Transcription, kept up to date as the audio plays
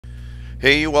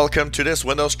Hey, welcome to this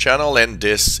Windows channel, and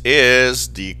this is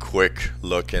the quick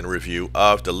look and review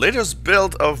of the latest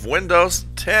build of Windows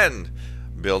 10,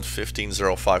 build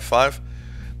 15055.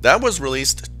 That was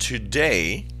released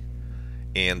today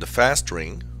in the fast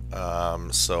ring,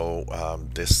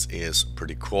 this is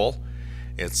pretty cool.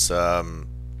 It's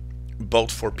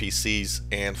both for PCs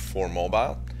and for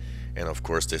mobile, and of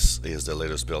course this is the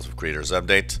latest build of Creators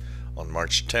Update on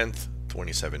March 10th,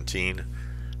 2017.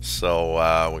 So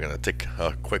we're going to take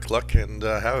a quick look and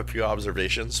have a few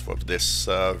observations for this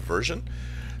version.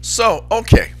 So,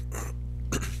 okay,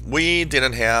 we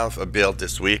didn't have a build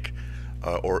this week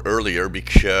or earlier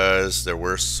because there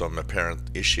were some apparent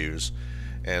issues,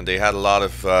 and they had a lot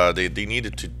of, they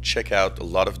needed to check out a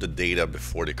lot of the data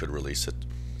before they could release it.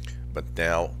 But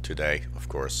now, today, of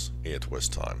course, it was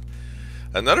time.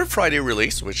 Another Friday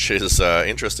release, which is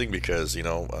interesting because, you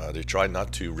know, they tried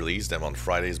not to release them on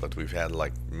Fridays, but we've had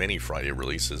like many Friday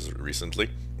releases recently.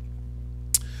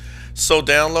 So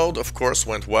download, of course,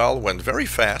 went well, went very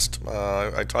fast.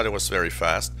 I thought it was very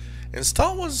fast.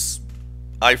 Install was,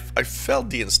 I felt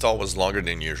the install was longer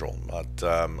than usual, but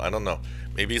I don't know.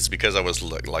 Maybe it's because I was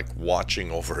like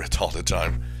watching over it all the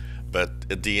time.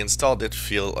 But the install did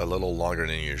feel a little longer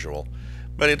than usual.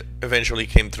 But it eventually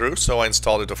came through, so I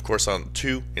installed it, of course, on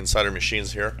two Insider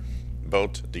machines here,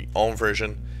 both the Home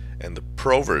version and the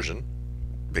Pro version,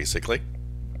 basically.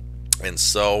 And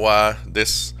so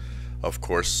this, of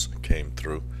course, came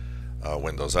through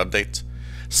Windows Update.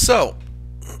 So,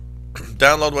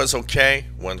 download was okay,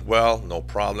 went well, no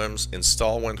problems.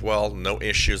 Install went well, no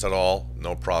issues at all,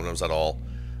 no problems at all,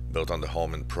 built on the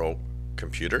Home and Pro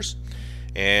computers.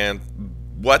 And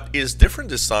what is different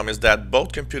this time is that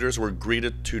both computers were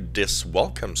greeted to this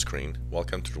welcome screen.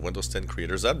 Welcome to the Windows 10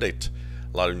 Creators Update.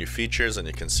 A lot of new features, and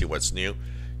you can see what's new.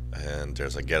 And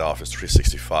there's a Get Office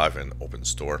 365 and Open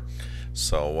Store.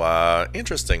 So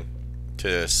interesting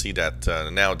to see that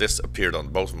now this appeared on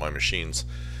both of my machines.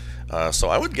 So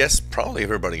I would guess probably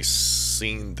everybody's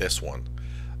seen this one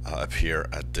appear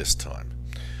at this time.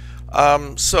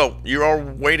 So you are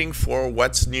waiting for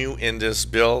what's new in this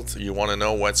build. You want to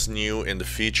know what's new in the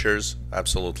features.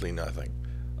 Absolutely nothing.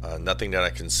 Nothing that I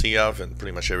can see of, and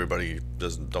pretty much everybody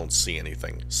don't see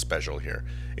anything special here.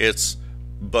 It's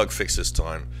bug fixes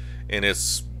time, and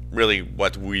it's really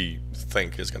what we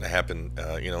think is going to happen.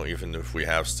 You know, even if we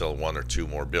have still one or two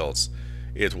more builds,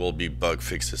 it will be bug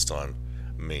fixes time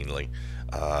mainly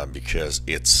because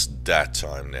it's that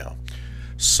time now.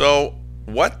 So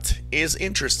what is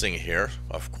interesting here,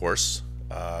 of course,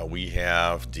 we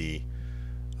have the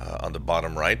on the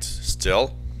bottom right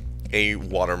still a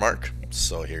watermark.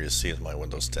 So here you see it, my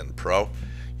Windows 10 Pro.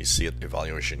 You see it,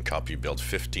 evaluation copy build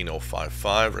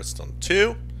 15055 Redstone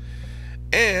 2.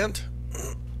 And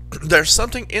there's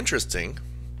something interesting.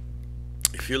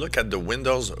 If you look at the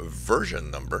Windows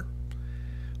version number,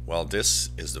 well, this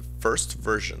is the first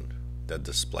version that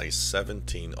displays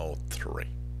 1703.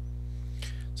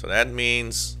 So that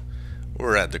means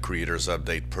we're at the Creators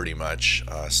Update pretty much.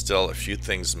 Still a few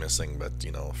things missing, but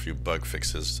you know, a few bug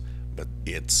fixes, but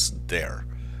it's there.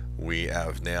 We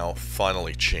have now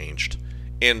finally changed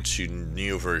into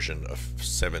new version of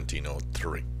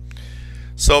 1703.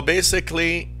 So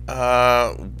basically,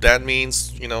 that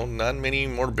means, you know, not many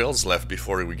more builds left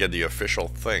before we get the official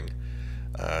thing.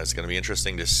 It's going to be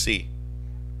interesting to see.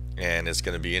 And it's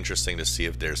going to be interesting to see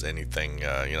if there's anything,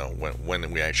 you know,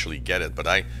 when we actually get it. But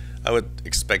I would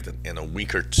expect that in a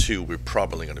week or two, we're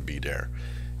probably going to be there.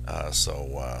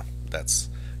 So that's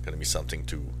going to be something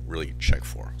to really check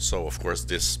for. So, of course,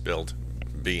 this build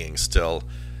being still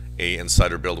a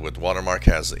Insider build with watermark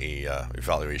has a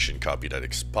evaluation copy that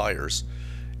expires,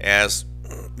 as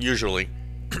usually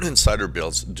Insider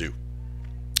builds do.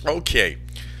 Okay.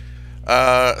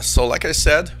 So like I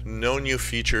said, no new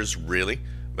features really.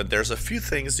 But there's a few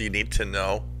things you need to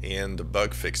know in the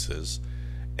bug fixes,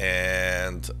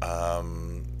 and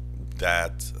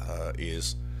that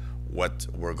is what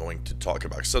we're going to talk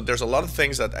about. So there's a lot of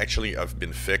things that actually have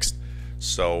been fixed.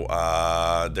 So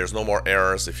there's no more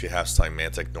errors if you have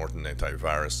Symantec Norton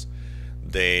Antivirus.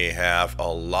 They have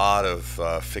a lot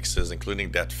of fixes,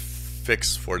 including that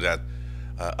fix for that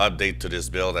update to this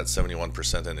build at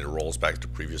 71%, and it rolls back to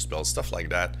previous builds, stuff like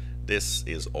that. This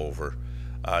is over.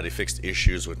 They fixed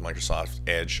issues with Microsoft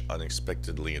Edge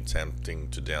unexpectedly attempting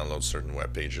to download certain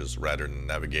web pages rather than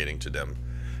navigating to them.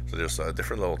 So there's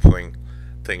different little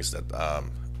things that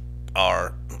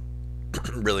are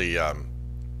really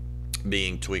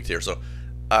being tweaked here. So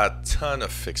a ton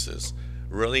of fixes,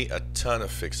 really a ton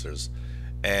of fixes.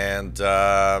 And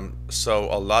so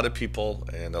a lot of people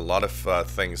and a lot of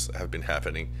things have been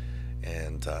happening,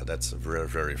 and that's very,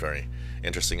 very, very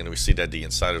interesting, and we see that the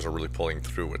insiders are really pulling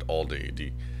through with all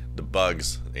the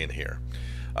bugs in here.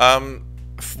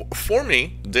 For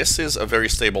me, this is a very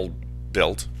stable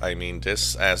build. I mean,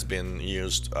 this has been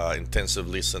used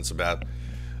intensively since about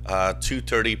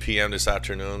 2:30 p.m. this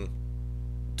afternoon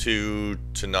to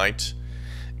tonight,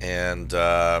 and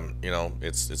you know,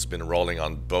 it's been rolling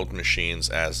on both machines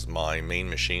as my main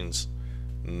machines.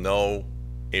 No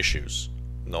issues,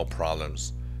 no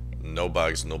problems, no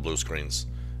bugs, no blue screens.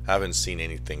 Haven't seen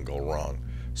anything go wrong.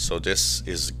 So this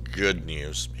is good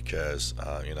news because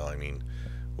you know, I mean,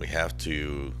 we have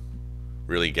to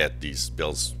really get these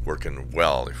builds working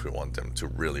well if we want them to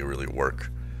really work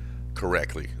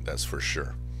correctly. That's for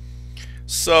sure.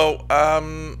 So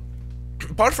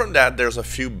apart from that, there's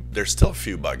still a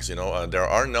few bugs. You know, there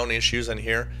are known issues in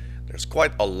here. There's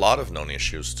quite a lot of known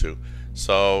issues too.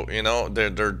 So you know,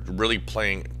 they're really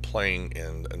playing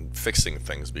and fixing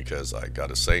things, because I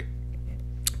gotta say,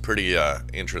 pretty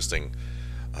interesting.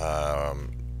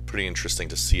 Pretty interesting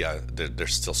to see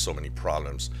there's still so many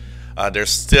problems. There's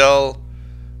still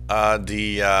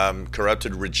the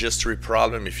corrupted registry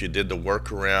problem. If you did the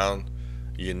workaround,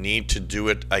 you need to do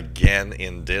it again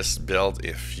in this build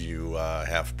if you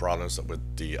have problems with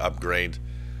the upgrade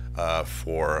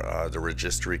for the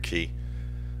registry key.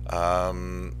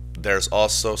 There's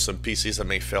also some PCs that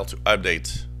may fail to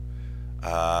update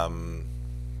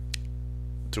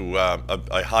to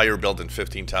a higher build than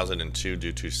 15,002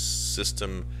 due to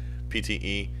system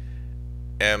PTE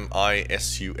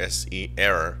MISUSE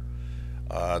error.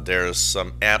 There's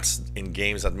some apps in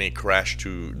games that may crash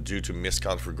due to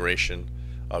misconfiguration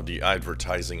of the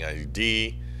advertising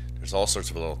ID. There's all sorts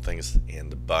of little things in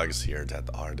the bugs here that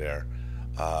are there.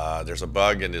 There's a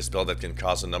bug in this build that can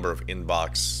cause a number of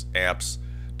inbox apps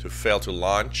to fail to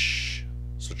launch,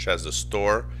 such as the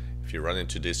store. If you run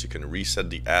into this, you can reset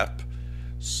the app.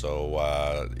 So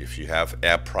if you have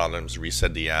app problems,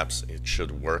 reset the apps, it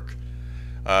should work.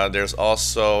 There's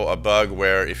also a bug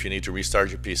where if you need to restart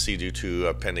your PC due to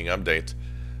a pending update,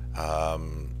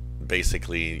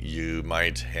 basically you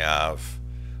might have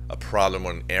a problem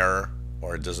or an error,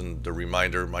 or the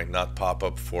reminder might not pop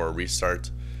up for a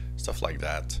restart, stuff like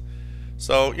that.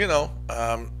 So you know,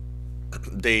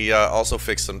 they also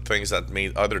fixed some things that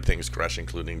made other things crash,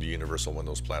 including the Universal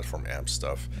Windows Platform app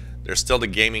stuff. There's still the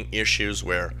gaming issues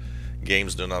where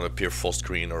games do not appear full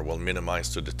screen or will minimize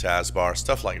to the taskbar,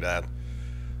 stuff like that.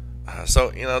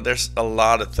 So you know, there's a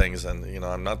lot of things, and you know,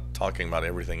 I'm not talking about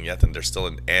everything yet. And there's still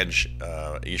an edge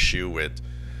issue with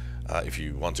if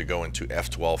you want to go into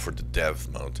F12 for the dev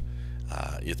mode,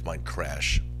 it might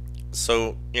crash.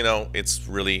 So you know, it's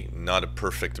really not a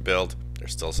perfect build.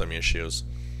 There's still some issues.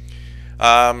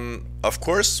 Of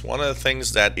course, one of the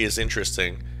things that is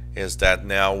interesting is that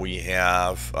now we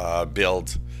have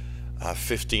build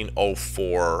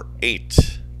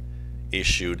 15048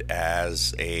 issued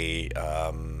as a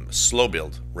slow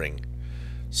build ring.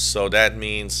 So that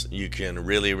means you can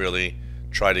really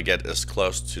try to get as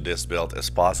close to this build as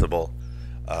possible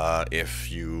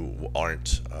if you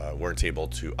weren't able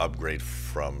to upgrade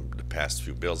from the past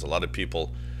few builds. A lot of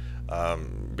people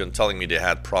been telling me they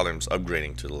had problems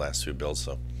upgrading to the last few builds,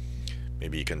 so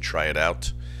maybe you can try it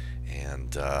out.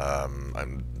 And I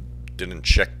didn't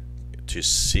check to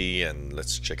see, and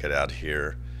let's check it out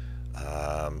here.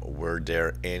 Were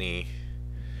there any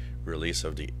release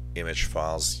of the image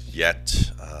files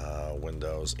yet?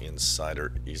 Windows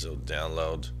Insider ISO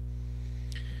download.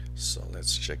 So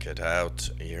let's check it out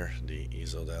here, the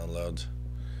ISO download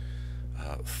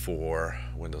for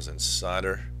Windows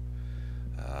Insider.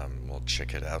 We'll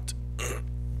check it out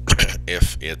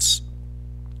if it's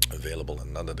available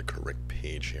and not at the correct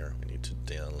page here. We need to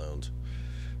download.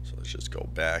 So let's just go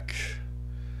back.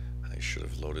 I should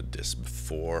have loaded this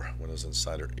before. Windows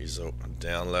Insider ISO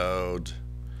download.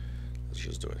 Let's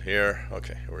just do it here.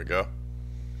 Okay, here we go.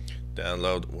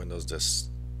 Download Windows Disk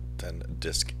 10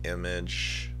 disk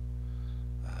image.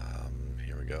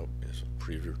 Here we go. Here's a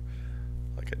preview.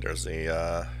 Okay, there's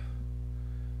a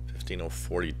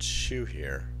 15042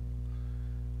 here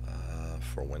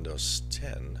for Windows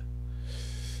 10.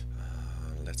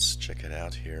 Let's check it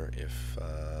out here if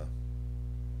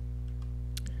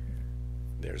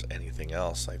there's anything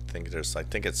else. I think there's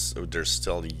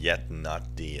still yet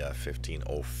not the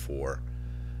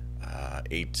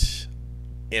 15048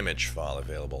 image file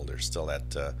available. There's still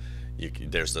that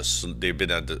they've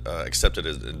been accepted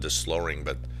as the slow ring,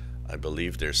 but I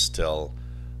believe they're still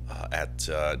at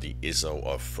the ISO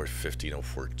of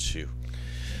 15042.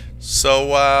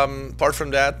 So apart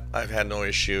from that, I've had no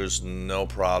issues, no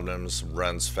problems,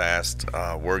 runs fast.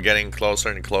 We're getting closer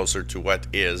and closer to what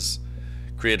is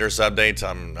Creators Update.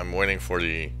 I'm waiting for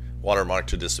the watermark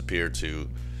to disappear to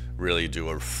really do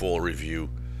a full review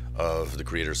of the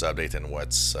creators update and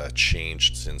what's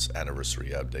changed since anniversary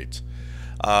update.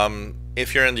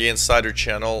 If you're in the insider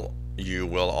channel, you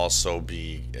will also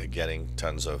be getting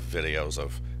tons of videos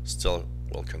of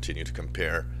we'll continue to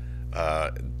compare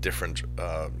different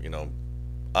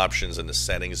options in the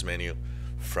settings menu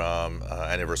from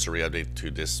anniversary update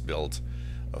to this build,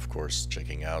 of course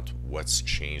checking out what's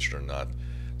changed or not.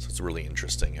 So it's really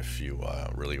interesting if you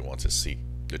really want to see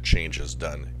the changes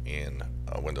done in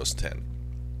Windows 10.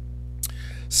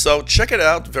 So check it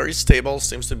out, very stable,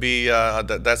 seems to be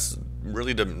that's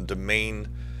really the main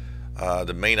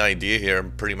idea here.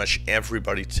 Pretty much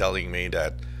everybody telling me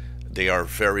that they are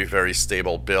very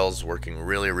stable builds, working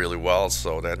really well.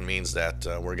 So that means that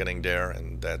we're getting there,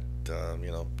 and that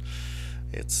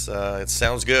it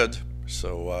sounds good.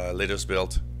 So latest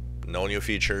build, no new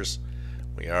features.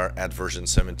 We are at version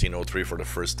 17.03 for the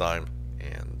first time,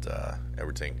 and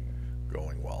everything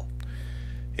going well.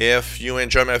 If you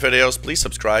enjoy my videos, please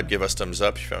subscribe, give us thumbs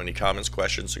up. If you have any comments,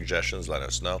 questions, suggestions, let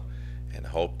us know, and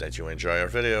hope that you enjoy our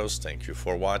videos. Thank you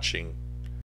for watching.